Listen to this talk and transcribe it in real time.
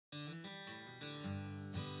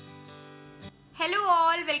Hello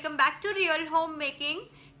all, welcome back to Real Homemaking.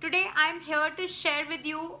 Today I'm here to share with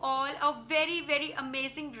you all a very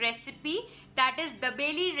amazing recipe, that is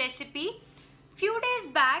Dabeli recipe. Few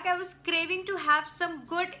days back I was craving to have some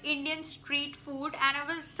good Indian street food and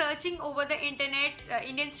I was searching over the internet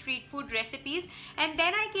Indian street food recipes, and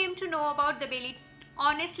then I came to know about Dabeli.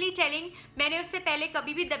 Honestly telling मैंने उससे पहले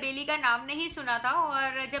कभी भी दबेली का नाम नहीं सुना था,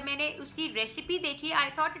 और जब मैंने उसकी रेसिपी देखी I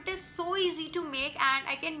thought it is so easy to make and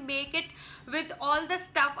I can make it with all the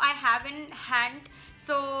stuff I have in hand.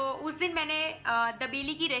 सो उस दिन मैंने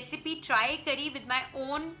दबेली की रेसिपी ट्राई करी with my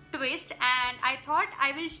own twist and I thought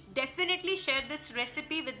I will definitely share this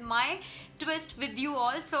recipe with my twist with you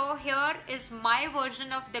all. So here is my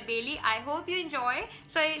version of dabeli. I hope you enjoy.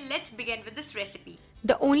 So let's begin with this recipe.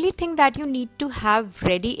 The only thing that you need to have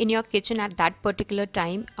ready in your kitchen at that particular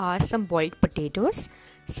time are some boiled potatoes,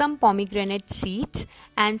 some pomegranate seeds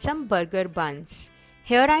and some burger buns.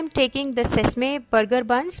 Here I am taking the sesame burger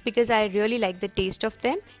buns because I really like the taste of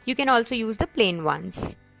them. You can also use the plain ones.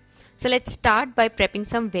 So let's start by prepping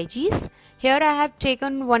some veggies. Here I have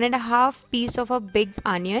taken 1.5 piece of a big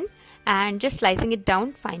onion and just slicing it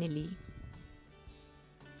down finely.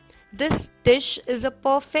 This dish is a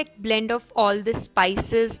perfect blend of all the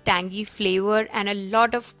spices, tangy flavor and a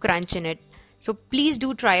lot of crunch in it. So please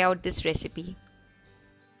do try out this recipe.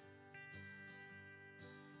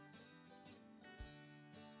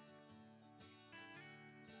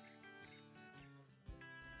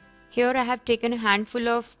 Here I have taken a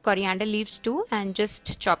handful of coriander leaves too and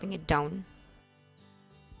just chopping it down.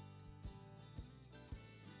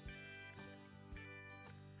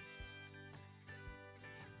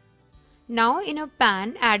 Now in a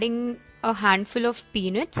pan adding a handful of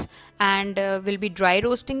peanuts and we'll be dry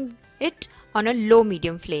roasting it on a low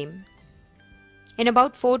medium flame. In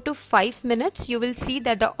about 4 to 5 minutes you will see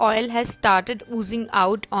that the oil has started oozing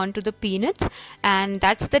out onto the peanuts, and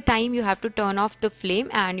that's the time you have to turn off the flame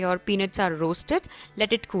and your peanuts are roasted.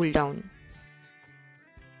 Let it cool down.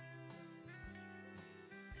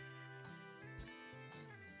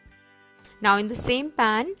 Now in the same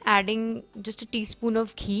pan adding just a teaspoon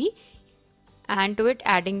of ghee and to it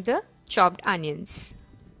adding the chopped onions.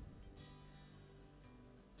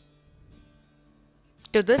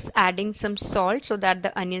 To this adding some salt so that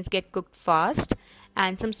the onions get cooked fast,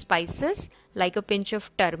 and some spices like a pinch of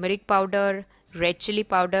turmeric powder, red chili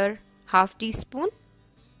powder, half teaspoon,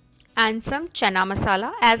 and some chana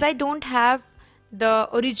masala. As I don't have the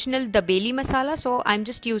original dabeli masala, so I'm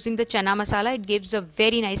just using the chana masala. It gives a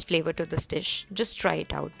very nice flavor to this dish. Just try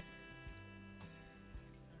it out.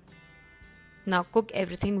 Now cook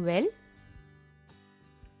everything well.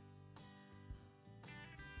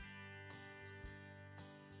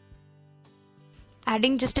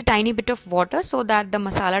 Adding just a tiny bit of water so that the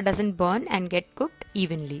masala doesn't burn and get cooked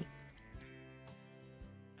evenly.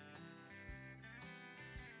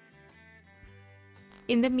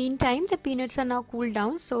 In the meantime, the peanuts are now cooled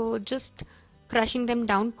down, so just crushing them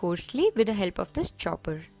down coarsely with the help of this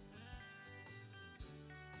chopper.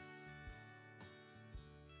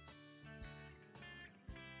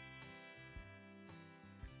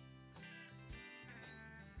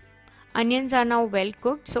 Onions are now well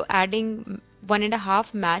cooked, so adding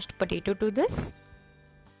 1.5 mashed potato to this.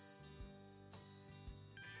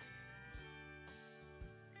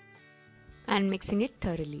 And mixing it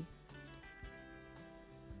thoroughly.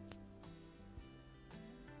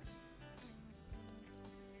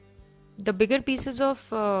 The bigger pieces of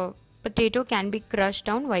potato can be crushed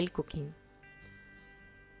down while cooking.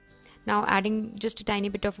 Now adding just a tiny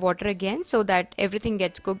bit of water again so that everything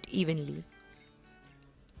gets cooked evenly.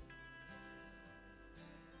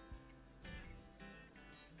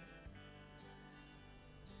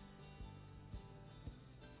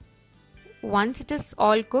 Once it is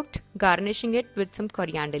all cooked, garnishing it with some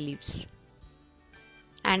coriander leaves.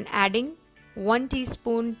 And adding 1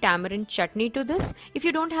 teaspoon tamarind chutney to this. If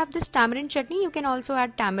you don't have this tamarind chutney, you can also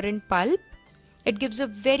add tamarind pulp. It gives a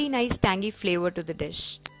very nice tangy flavor to the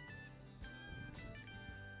dish.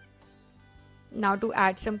 Now to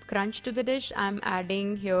add some crunch to the dish, I'm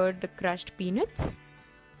adding here the crushed peanuts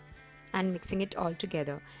and mixing it all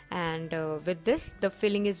together, and with this the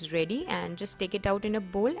filling is ready, and just take it out in a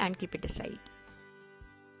bowl and keep it aside.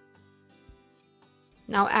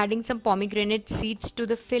 Now adding some pomegranate seeds to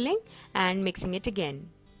the filling and mixing it again.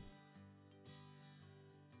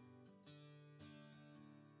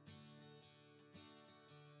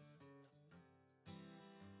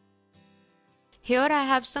 Here I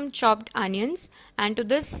have some chopped onions, and to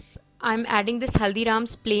this I'm adding this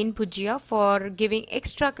Haldiram's plain bhujia for giving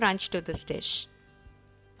extra crunch to this dish.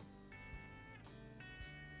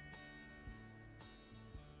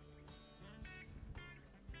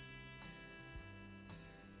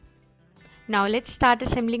 Now let's start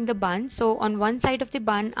assembling the bun. So on one side of the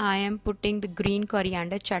bun I am putting the green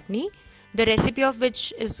coriander chutney, the recipe of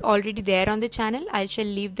which is already there on the channel. I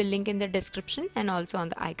shall leave the link in the description and also on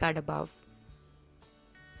the iCard above.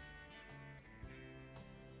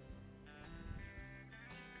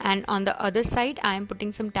 And on the other side I am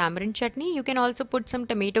putting some tamarind chutney. You can also put some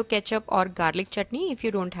tomato ketchup or garlic chutney if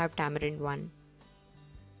you don't have tamarind one.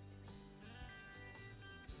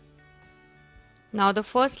 Now the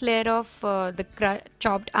first layer of the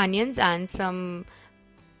chopped onions and some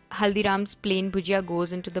Haldiram's plain bhujia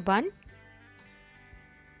goes into the bun.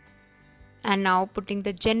 And now putting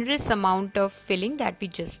the generous amount of filling that we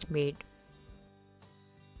just made.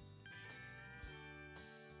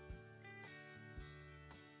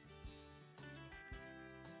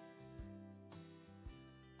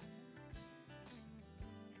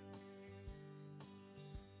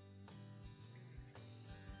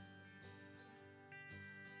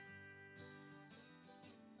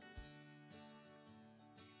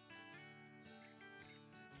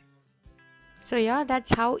 So yeah,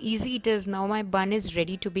 that's how easy it is. Now my bun is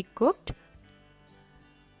ready to be cooked.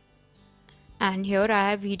 And here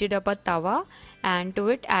I have heated up a tawa and to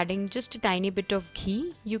it adding just a tiny bit of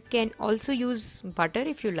ghee. You can also use butter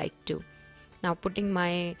if you like to. Now putting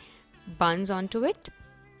my buns onto it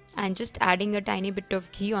and just adding a tiny bit of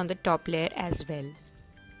ghee on the top layer as well.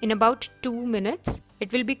 In about 2 minutes,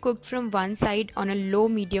 it will be cooked from one side on a low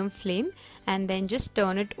medium flame and then just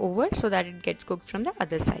turn it over so that it gets cooked from the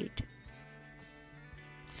other side.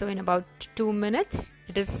 So in about 2 minutes,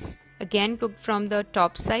 it is again cooked from the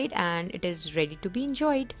top side and it is ready to be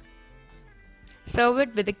enjoyed. Serve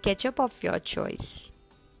it with the ketchup of your choice.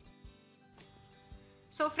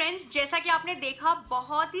 So friends, जैसा कि आपने देखा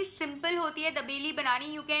बहुत ही simple होती है दबेली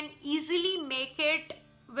बनानी. You can easily make it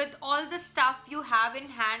with all the stuff you have in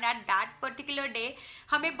hand at that particular day.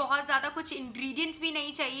 हमें बहुत ज़्यादा कुछ ingredients भी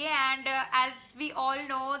नहीं चाहिए and as we all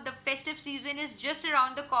know the festive season is just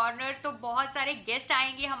around the corner. तो बहुत सारे guest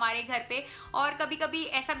आएंगे हमारे घर पे और कभी कभी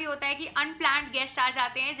ऐसा भी होता है कि unplanned guest आ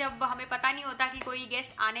जाते हैं जब हमें पता नहीं होता कि कोई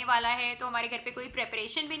guest आने वाला है तो हमारे घर पे कोई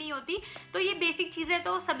preparation भी नहीं होती. तो ये basic चीज़ें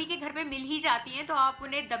तो सभी के घर पे मिल ही जाती हैं, तो आप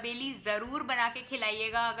उन्हें दबेली ज़रूर बना के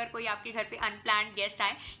खिलाइएगा. अगर कोई आपके घर पे unplanned guest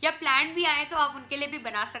आए या planned भी आए तो आप उनके लिए भी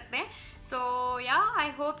बना सकते हैं. सो या I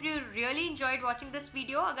hope you really enjoyed watching this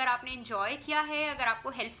video. अगर आपने इंजॉय किया है, अगर आपको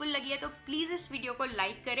हेल्पफुल लगी है तो प्लीज़ इस वीडियो को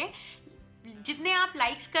लाइक करें. जितने आप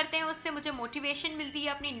लाइक्स करते हैं उससे मुझे मोटिवेशन मिलती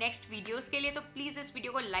है अपनी नेक्स्ट वीडियोस के लिए. तो प्लीज़ इस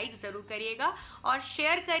वीडियो को लाइक ज़रूर करिएगा और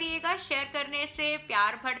शेयर करिएगा. शेयर करने से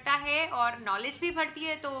प्यार बढ़ता है और नॉलेज भी बढ़ती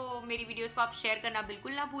है. तो मेरी वीडियोस को आप शेयर करना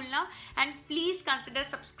बिल्कुल ना भूलना and please consider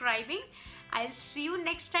subscribing. I will see you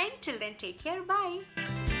next time. Till then take care. Bye.